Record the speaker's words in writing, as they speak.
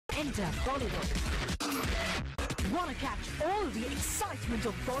enter Bollywood. Want to catch all the excitement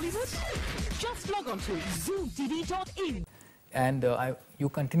of Bollywood? Just log on to zoomtv.in. And you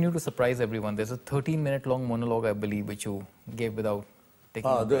continue to surprise everyone. There's a 13-minute long monologue, I believe, which you gave without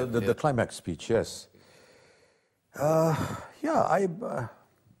taking the climax speech, yes. Yeah, I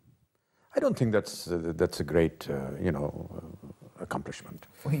don't think that's a great, accomplishment.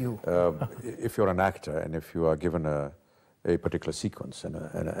 For you. If you're an actor and if you are given a particular sequence and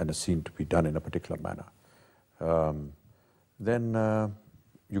a scene to be done in a particular manner, then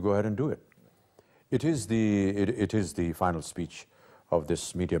you go ahead and do it. It is the final speech of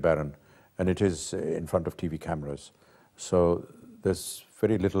this media baron, and it is in front of TV cameras. So there's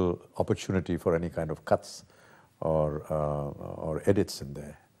very little opportunity for any kind of cuts or edits in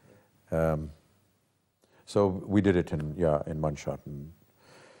there. So we did it in one shot. And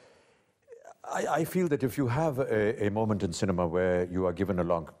I feel that if you have a moment in cinema where you are given a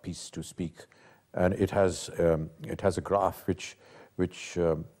long piece to speak, and it has a graph which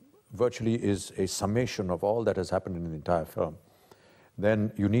virtually is a summation of all that has happened in the entire film,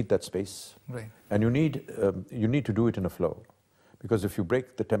 then you need that space. Right. And you need to do it in a flow. Because if you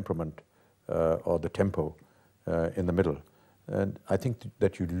break the temperament or the tempo in the middle, and I think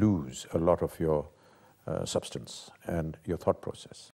that you lose a lot of your substance and your thought process.